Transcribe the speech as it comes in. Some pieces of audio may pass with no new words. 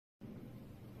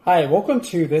Hi, welcome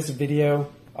to this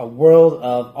video, A World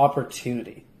of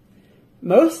Opportunity.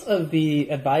 Most of the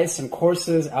advice and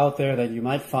courses out there that you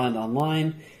might find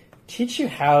online teach you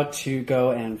how to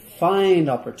go and find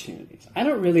opportunities. I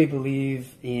don't really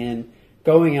believe in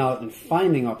going out and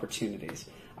finding opportunities.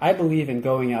 I believe in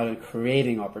going out and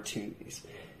creating opportunities.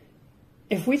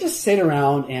 If we just sit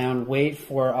around and wait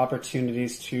for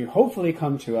opportunities to hopefully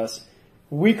come to us,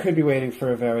 we could be waiting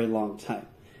for a very long time.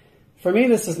 For me,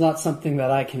 this is not something that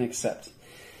I can accept.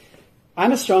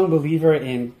 I'm a strong believer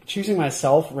in choosing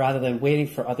myself rather than waiting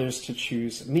for others to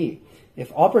choose me.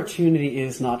 If opportunity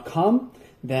is not come,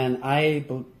 then I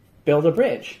build a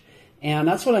bridge. And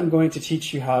that's what I'm going to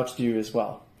teach you how to do as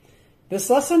well.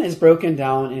 This lesson is broken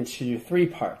down into 3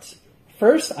 parts.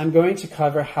 First, I'm going to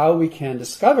cover how we can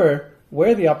discover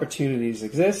where the opportunities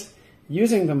exist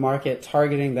using the market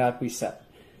targeting that we set.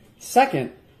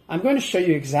 Second, I'm going to show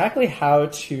you exactly how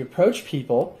to approach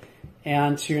people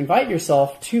and to invite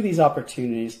yourself to these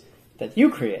opportunities that you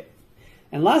create.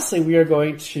 And lastly, we are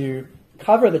going to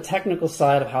cover the technical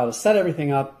side of how to set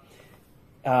everything up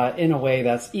in a way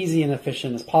that's easy and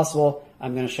efficient as possible.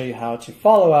 I'm going to show you how to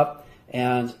follow up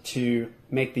and to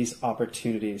make these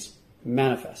opportunities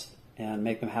manifest and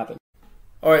make them happen.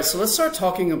 All right, so let's start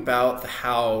talking about the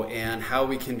how and how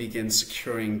we can begin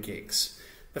securing gigs.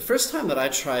 The first time that I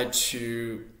tried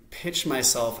to pitch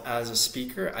myself as a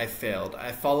speaker, I failed.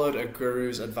 I followed a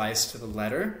guru's advice to the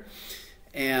letter,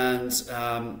 and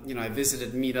I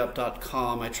visited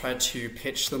meetup.com. I tried to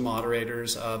pitch the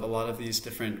moderators of a lot of these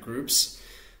different groups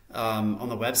on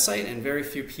the website, and very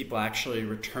few people actually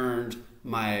returned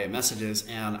my messages,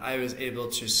 and I was able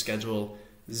to schedule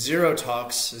 0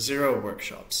 talks, 0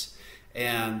 workshops.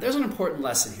 And there's an important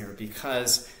lesson here,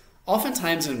 because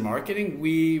oftentimes in marketing,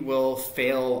 we will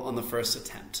fail on the first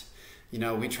attempt.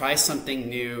 We try something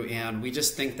new and we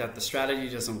just think that the strategy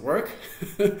doesn't work.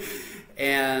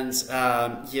 And,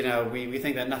 we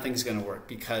think that nothing's going to work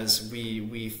because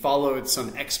we followed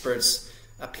some expert's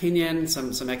opinion,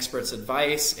 some expert's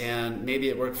advice, and maybe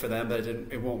it worked for them, but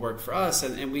it won't work for us.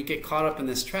 And we get caught up in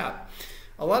this trap.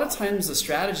 A lot of times the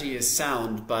strategy is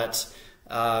sound, but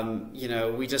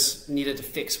we just needed to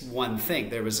fix one thing.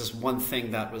 There was this one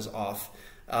thing that was off.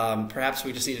 Perhaps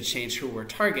we just need to change who we're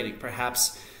targeting.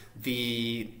 Perhaps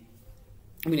we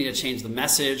need to change the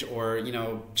message, or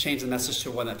change the message to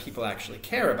one that people actually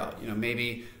care about.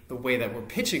 Maybe the way that we're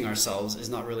pitching ourselves is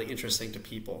not really interesting to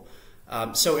people.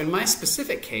 So in my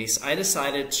specific case, I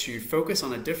decided to focus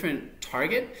on a different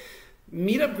target.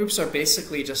 Meetup groups are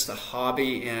basically just a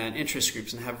hobby and interest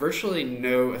groups and have virtually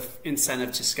no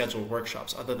incentive to schedule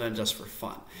workshops other than just for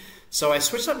fun. So I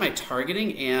switched up my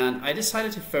targeting and I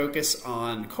decided to focus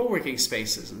on co-working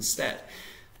spaces instead.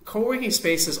 Co-working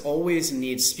spaces always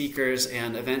need speakers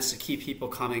and events to keep people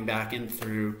coming back in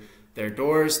through their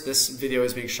doors. This video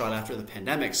is being shot after the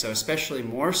pandemic, so especially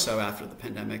more so after the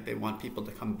pandemic, they want people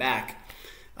to come back,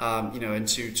 and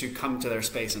to come to their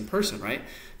space in person, right?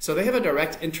 So they have a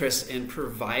direct interest in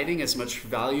providing as much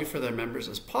value for their members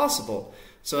as possible,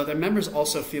 so that their members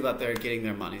also feel that they're getting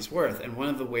their money's worth. And one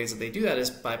of the ways that they do that is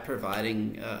by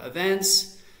providing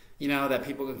events, that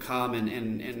people can come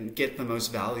and get the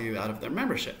most value out of their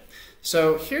membership.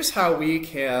 So here's how we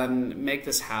can make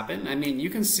this happen. I mean,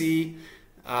 you can see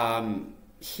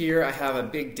here I have a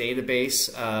big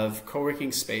database of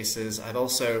co-working spaces. I've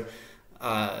also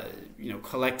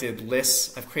collected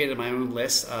lists. I've created my own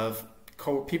list of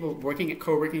people working at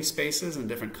co-working spaces in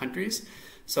different countries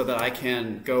so that I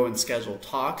can go and schedule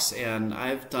talks. And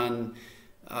I've done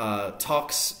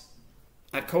talks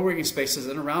at co-working spaces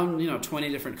in around 20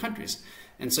 different countries.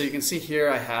 And so you can see here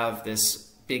I have this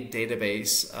big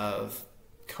database of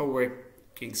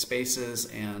co-working spaces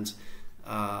and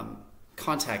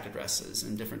contact addresses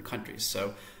in different countries.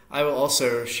 So I will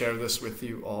also share this with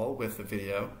you all with the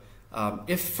video.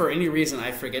 If for any reason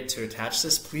I forget to attach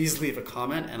this, please leave a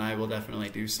comment and I will definitely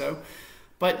do so.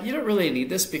 But you don't really need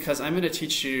this because I'm going to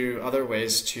teach you other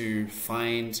ways to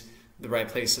find the right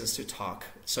places to talk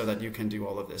so that you can do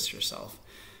all of this yourself.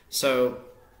 So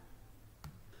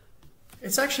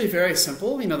it's actually very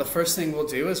simple. The first thing we'll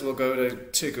do is we'll go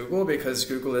to Google, because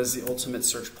Google is the ultimate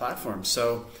search platform.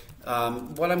 So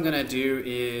what I'm going to do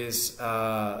is,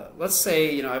 let's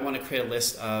say, I want to create a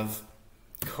list of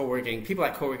people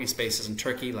at co-working spaces in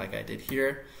Turkey, like I did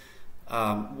here.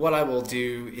 What I will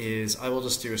do is I will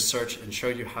just do a search and show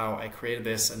you how I created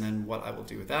this and then what I will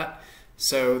do with that.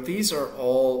 So these are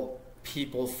all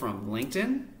people from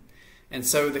LinkedIn. And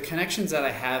so the connections that I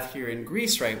have here in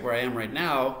Greece, right, where I am right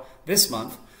now, this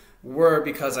month, were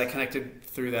because I connected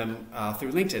through them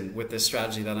through LinkedIn with this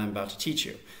strategy that I'm about to teach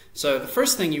you. So the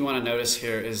first thing you want to notice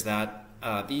here is that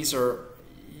these are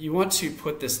you want to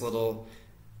put this little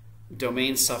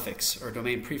domain suffix, or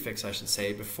domain prefix I should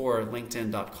say, before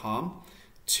linkedin.com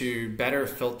to better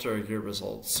filter your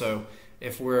results. So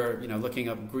if we're looking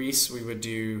up Greece, we would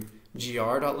do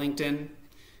gr.linkedin.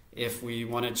 If we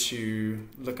wanted to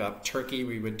look up Turkey,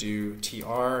 we would do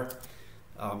tr.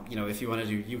 If you want to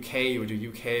do UK, you would do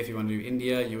UK. If you want to do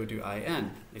India, you would do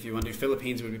IN. If you want to do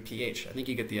Philippines, it would be PH. I think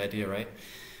you get the idea, right?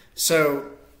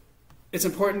 So it's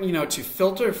important, to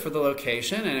filter for the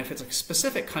location, and if it's a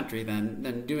specific country,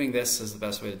 then doing this is the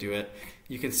best way to do it.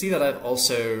 You can see that I've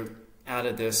also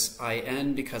added this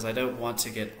IN because I don't want to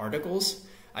get articles.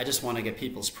 I just want to get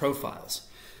people's profiles.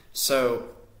 So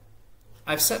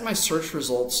I've set my search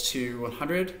results to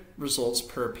 100 results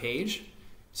per page.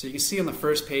 So you can see on the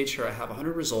first page here I have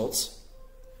 100 results,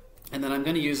 and then I'm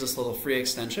going to use this little free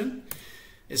extension.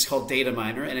 It's called Data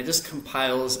Miner, and it just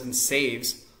compiles and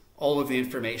saves all of the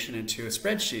information into a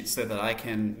spreadsheet so that I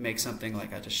can make something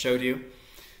like I just showed you.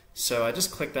 So I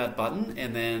just click that button,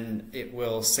 and then it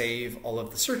will save all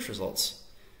of the search results.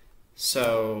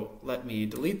 So let me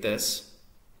delete this,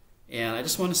 and I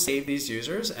just want to save these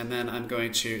users, and then I'm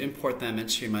going to import them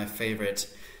into my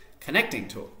favorite connecting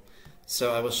tool.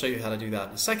 So I will show you how to do that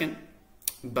in a second.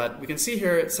 But we can see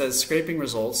here it says scraping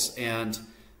results, and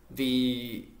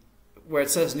where it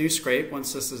says new scrape,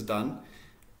 once this is done,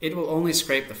 it will only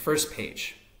scrape the first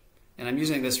page. And I'm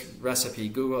using this recipe,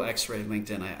 Google, X-Ray,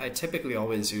 LinkedIn. I typically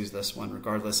always use this one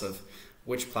regardless of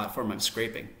which platform I'm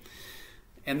scraping.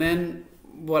 And then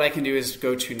what I can do is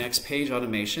go to next page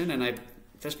automation, and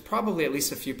there's probably at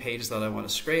least a few pages that I want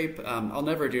to scrape. I'll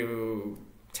never do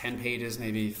 10 pages,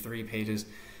 maybe 3 pages.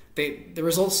 The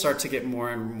results start to get more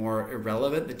and more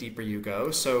irrelevant the deeper you go.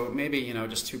 So maybe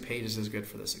just 2 pages is good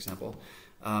for this example.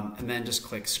 And then just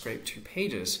click scrape 2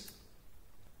 pages.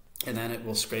 And then it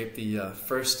will scrape the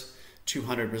first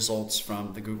 200 results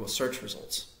from the Google search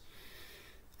results.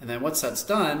 And then once that's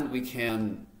done, we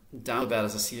can download that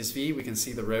as a CSV. We can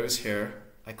see the rows here.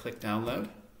 I click download,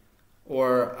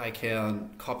 or I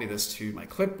can copy this to my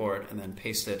clipboard and then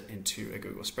paste it into a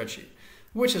Google spreadsheet,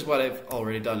 which is what I've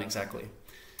already done exactly.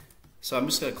 So I'm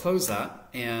just going to close that,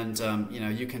 and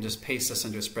you can just paste this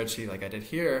into a spreadsheet like I did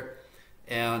here.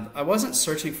 And I wasn't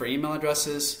searching for email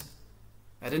addresses.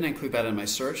 I didn't include that in my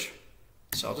search,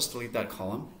 so I'll just delete that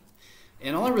column.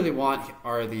 And all I really want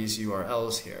are these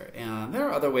URLs here. And there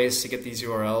are other ways to get these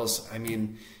URLs. I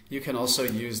mean, you can also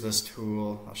use this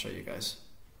tool. I'll show you guys.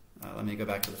 Let me go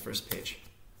back to the first page.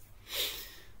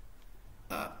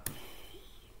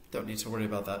 Don't need to worry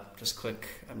about that. Just click,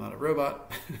 I'm not a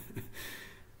robot.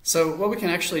 So what we can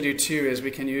actually do too is we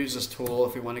can use this tool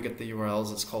if we want to get the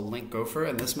URLs. It's called Link Gopher,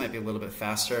 and this might be a little bit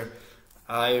faster.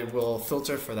 I will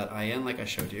filter for that IN like I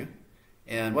showed you.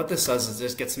 And what this does is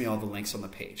this gets me all the links on the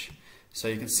page. So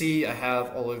you can see I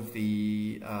have all of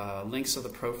the links of the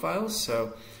profiles.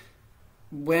 So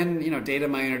when Data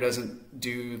Miner doesn't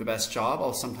do the best job,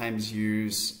 I'll sometimes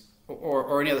use,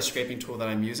 or any other scraping tool that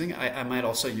I'm using, I might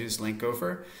also use Link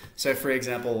Gopher. So for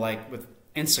example, like with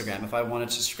Instagram, if I wanted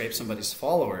to scrape somebody's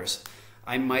followers,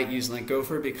 I might use Link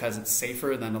Gopher because it's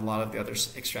safer than a lot of the other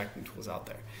extracting tools out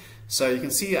there. So you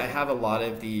can see I have a lot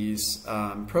of these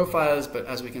profiles, but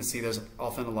as we can see, there's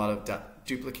often a lot of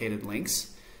duplicated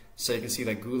links. So you can see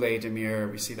that Goulet,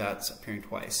 Demir, we see that's appearing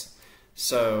twice.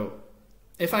 So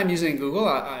if I'm using Google,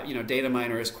 Data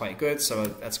Miner is quite good, so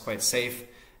that's quite safe.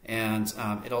 And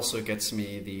it also gets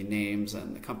me the names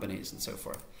and the companies and so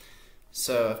forth.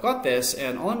 So I've got this,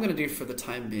 and all I'm going to do for the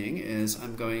time being is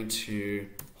I'm going to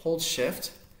hold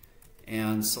Shift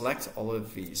and select all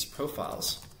of these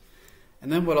profiles.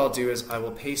 And then what I'll do is I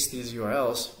will paste these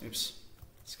URLs. Oops,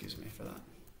 excuse me for that.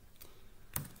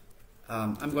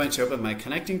 I'm going to open my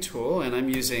connecting tool, and I'm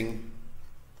using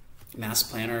Mass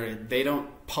Planner. They don't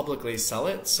publicly sell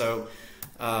it, so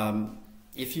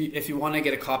if you want to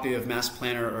get a copy of Mass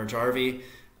Planner or Jarvee,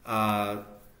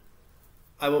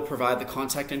 I will provide the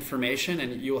contact information,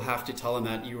 and you will have to tell them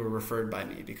that you were referred by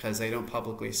me because they don't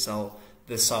publicly sell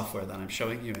this software that I'm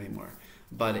showing you anymore,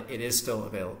 but it is still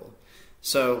available.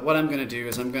 So what I'm going to do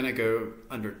is I'm going to go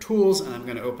under Tools, and I'm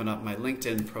going to open up my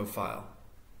LinkedIn profile.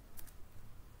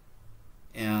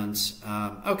 And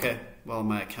okay, well,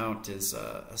 my account is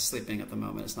sleeping at the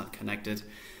moment. It's not connected,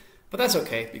 but that's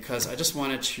okay because I just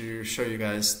wanted to show you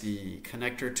guys the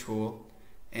connector tool.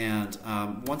 And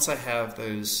once I have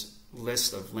those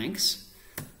list of links,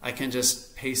 I can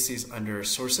just paste these under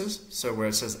sources. So where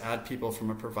it says add people from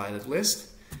a provided list,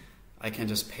 I can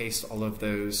just paste all of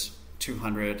those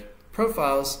 200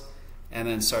 profiles and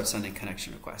then start sending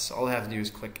connection requests. So all I have to do is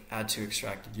click add to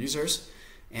extracted users.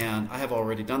 And I have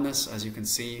already done this. As you can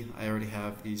see, I already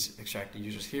have these extracted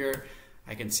users here.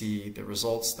 I can see the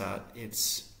results that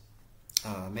it's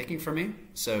making for me.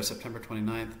 So September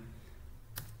 29th.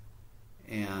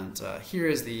 And here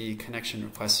is the connection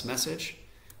request message.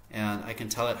 And I can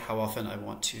tell it how often I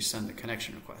want to send the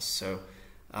connection request. So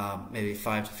maybe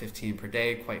 5 to 15 per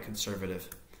day, quite conservative,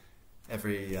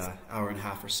 every hour and a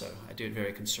half or so. I do it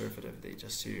very conservatively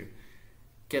just to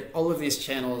get all of these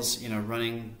channels,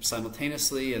 running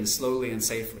simultaneously and slowly and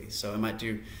safely. So I might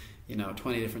do,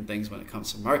 20 different things when it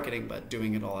comes to marketing, but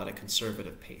doing it all at a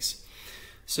conservative pace.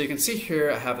 So you can see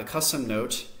here I have a custom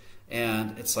note,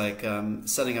 and it's like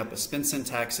setting up a spin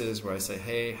syntaxes where I say,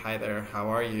 hey, hi there, how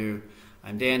are you?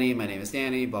 I'm Danny, my name is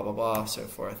Danny, blah, blah, blah, so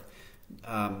forth.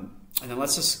 And then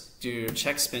let's just do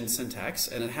check spin syntax,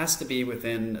 and it has to be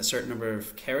within a certain number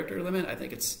of character limit. I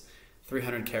think it's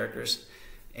 300 characters.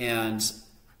 And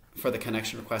for the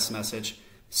connection request message.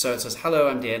 So it says, hello,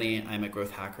 I'm Danny. I'm a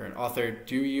growth hacker and author.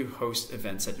 Do you host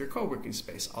events at your co-working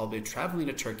space? I'll be traveling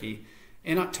to Turkey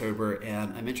in October,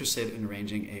 and I'm interested in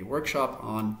arranging a workshop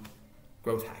on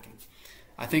growth hacking.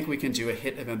 I think we can do a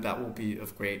hit event that will be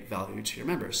of great value to your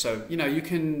members. So, you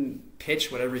can pitch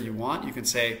whatever you want. You can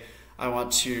say, I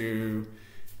want to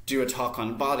do a talk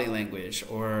on body language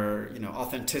or,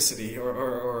 authenticity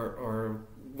or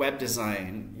web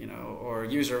design, or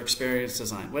user experience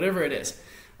design, whatever it is.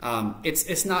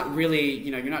 It's not really,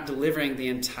 you're not delivering the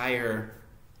entire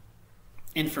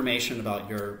information about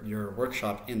your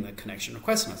workshop in the connection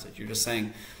request message. You're just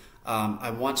saying, I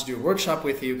want to do a workshop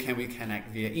with you. Can we connect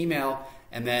via email?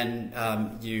 And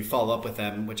then you follow up with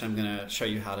them, which I'm going to show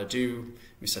you how to do.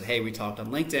 We said, hey, we talked on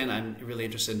LinkedIn. I'm really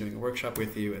interested in doing a workshop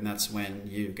with you. And that's when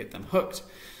you get them hooked.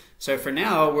 So for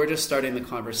now, we're just starting the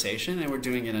conversation, and we're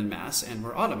doing it en masse, and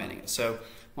we're automating it. So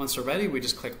once we're ready, we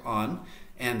just click on,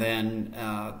 and then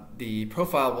the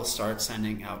profile will start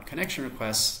sending out connection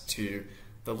requests to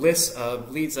the list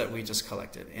of leads that we just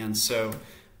collected. And so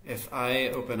if I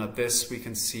open up this, we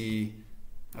can see,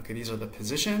 okay, these are the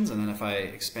positions. And then if I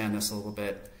expand this a little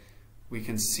bit, we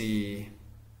can see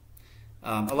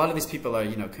a lot of these people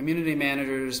are, community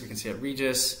managers. We can see at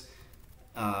Regis,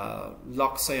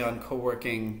 Lokseon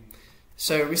co-working.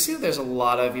 So we see that there's a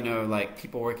lot of, like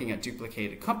people working at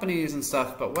duplicated companies and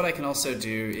stuff. But what I can also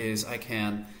do is I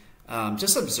can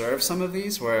just observe some of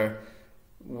these where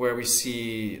we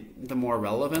see the more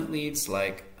relevant leads,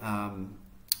 like,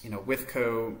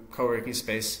 Withco co-working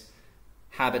space,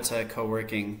 Habitat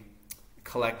co-working,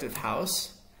 Collective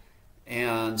House.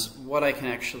 And what I can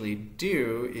actually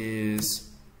do is,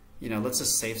 let's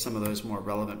just save some of those more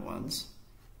relevant ones.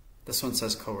 This one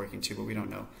says co-working too, but we don't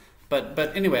know. But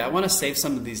anyway, I want to save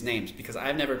some of these names because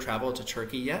I've never traveled to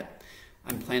Turkey yet.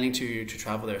 I'm planning to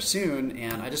travel there soon,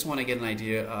 and I just want to get an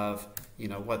idea of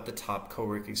what the top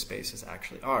co-working spaces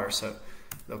actually are. So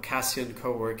Location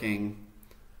co-working,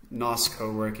 NOS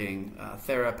co-working,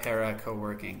 Therapera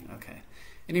co-working. Okay,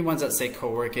 any ones that say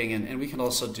co-working, and we can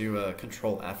also do a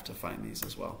Control F to find these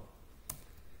as well.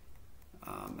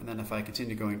 And then if I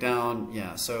continue going down,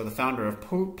 yeah, so the founder of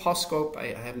Poscope,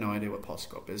 I have no idea what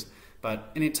Poscope is,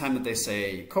 but anytime that they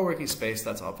say co-working space,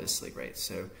 that's obviously great.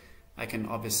 So I can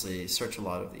obviously search a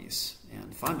lot of these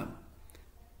and find them.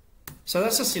 So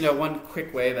that's just, one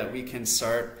quick way that we can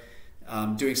start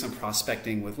doing some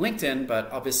prospecting with LinkedIn,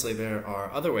 but obviously there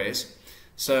are other ways.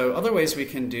 So other ways we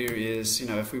can do is,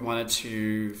 if we wanted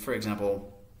to, for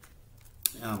example,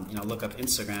 look up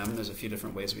Instagram, there's a few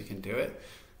different ways we can do it.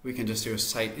 We can just do a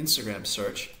site Instagram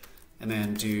search and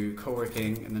then do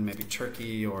co-working and then maybe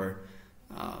Turkey or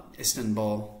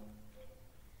Istanbul.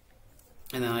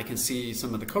 And then I can see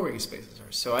some of the co-working spaces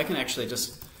are. So I can actually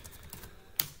just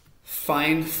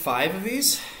find 5 of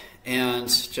these and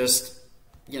just,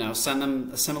 send them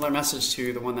a similar message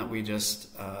to the one that we just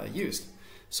used.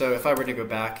 So if I were to go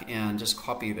back and just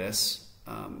copy this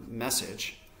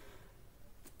message,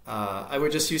 I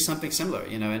would just use something similar,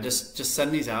 and just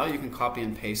send these out. You can copy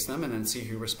and paste them and then see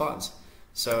who responds.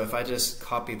 So if I just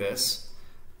copy this,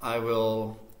 I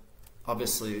will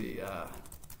obviously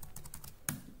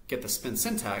get the spin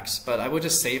syntax, but I would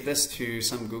just save this to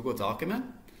some Google document.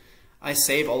 I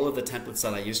save all of the templates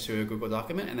that I use to a Google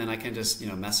document, and then I can just,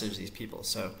 message these people.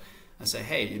 So I say,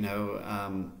 hey,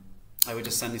 I would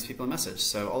just send these people a message.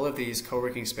 So all of these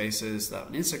co-working spaces that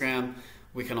on Instagram,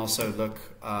 we can also look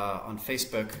on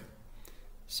Facebook.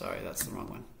 Sorry, that's the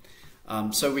wrong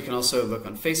one. So we can also look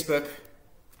on Facebook.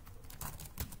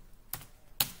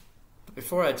 But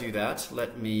before I do that,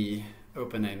 let me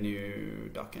open a new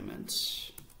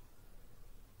document.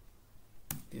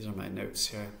 These are my notes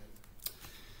here.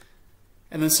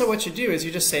 And then so what you do is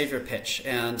you just save your pitch.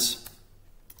 And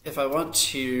if I want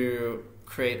to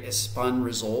create a spun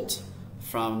result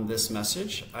from this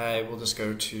message, I will just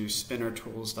go to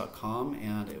spinnertools.com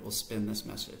and it will spin this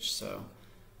message. So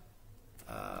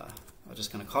I'm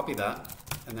just going to copy that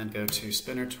and then go to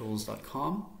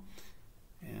spinnertools.com,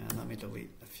 and let me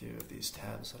delete a few of these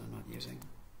tabs that I'm not using.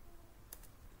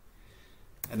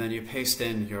 And then you paste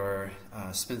in your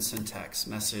spin syntax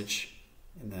message,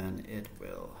 and then it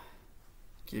will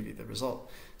give you the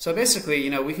result. So basically,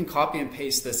 we can copy and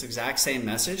paste this exact same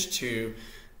message to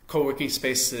co-working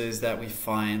spaces that we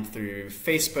find through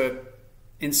Facebook,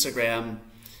 Instagram,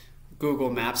 Google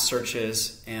Maps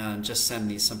searches, and just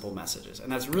send these simple messages. And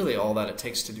that's really all that it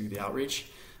takes to do the outreach.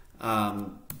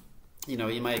 You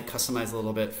might customize a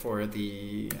little bit for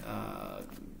the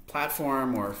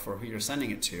platform or for who you're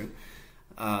sending it to.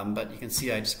 But you can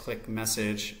see I just click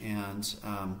message, and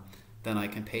then I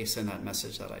can paste in that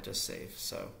message that I just saved.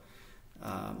 So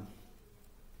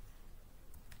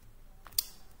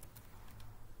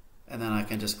and then I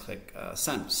can just click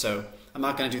send. So I'm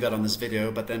not going to do that on this video,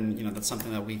 but then that's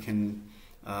something that we can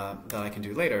that I can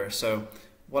do later. So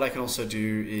what I can also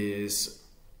do is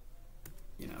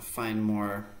find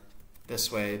more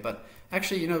this way. But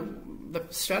actually, the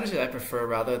strategy that I prefer,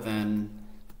 rather than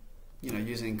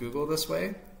using Google this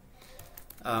way,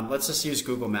 let's just use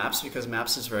Google Maps, because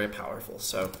Maps is very powerful.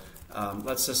 So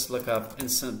let's just look up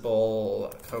Instant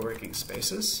Bowl co-working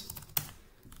spaces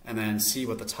and then see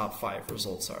what the top 5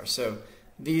 results are. So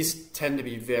these tend to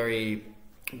be very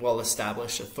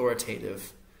well-established,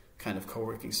 authoritative kind of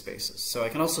co-working spaces. So I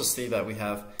can also see that we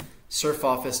have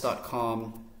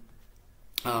surfoffice.com,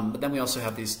 but then we also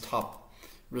have these top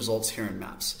results here in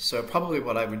Maps. So probably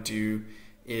what I would do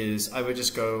is I would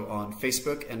just go on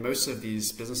Facebook, and most of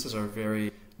these businesses are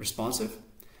very responsive.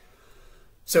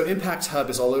 So Impact Hub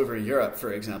is all over Europe,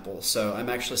 for example. So I'm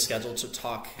actually scheduled to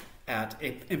talk at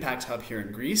Impact Hub here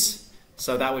in Greece.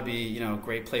 So that would be a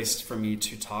great place for me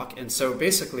to talk. And so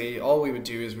basically all we would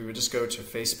do is we would just go to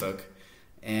Facebook,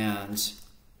 and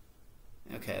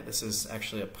okay, this is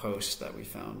actually a post that we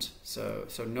found. So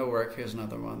no work. Here's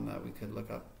another one that we could look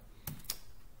up.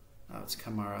 Oh, it's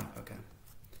Kamara. Okay.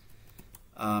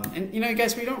 And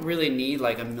guys, we don't really need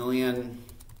like a million.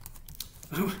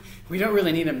 We don't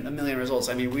really need a million results.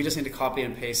 I mean, we just need to copy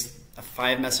and paste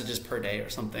 5 messages per day or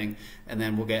something, and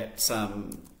then we'll get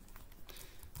some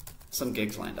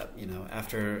gigs lined up,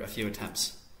 after a few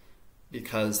attempts.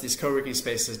 Because these co-working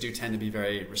spaces do tend to be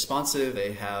very responsive.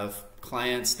 They have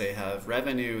clients, they have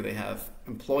revenue, they have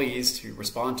employees to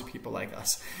respond to people like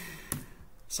us.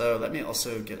 So let me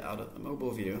also get out of the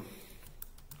mobile view.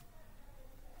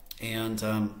 And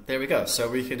there we go. So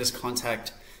we can just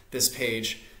contact this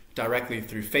page directly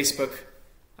through Facebook.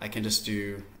 I can just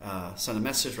do send a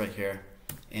message right here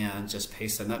and just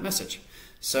paste in that message.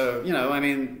 So, I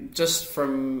mean, just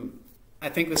from, I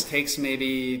think this takes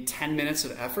maybe 10 minutes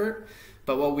of effort,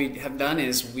 but what we have done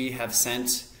is we have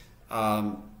sent,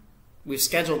 we've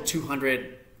scheduled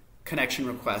 200 connection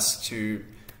requests to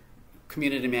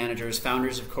community managers,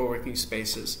 founders of co-working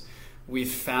spaces.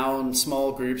 We've found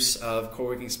small groups of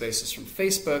co-working spaces from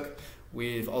Facebook.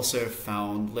 We've also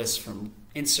found lists from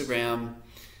Instagram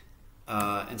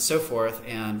and so forth.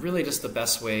 And really just the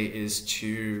best way is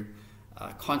to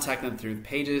contact them through the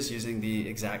pages using the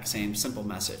exact same simple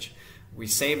message. We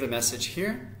save the message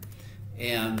here,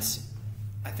 and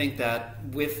I think that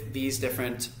with these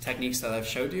different techniques that I've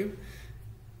showed you,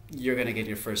 you're going to get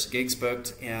your first gigs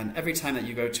booked. And every time that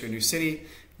you go to a new city,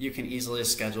 you can easily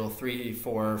schedule 3,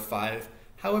 4, 5,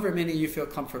 however many you feel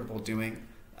comfortable doing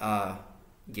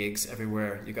gigs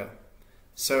everywhere you go.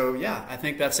 So yeah, I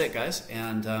think that's it, guys.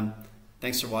 And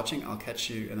thanks for watching. I'll catch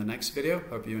you in the next video.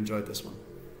 Hope you enjoyed this one.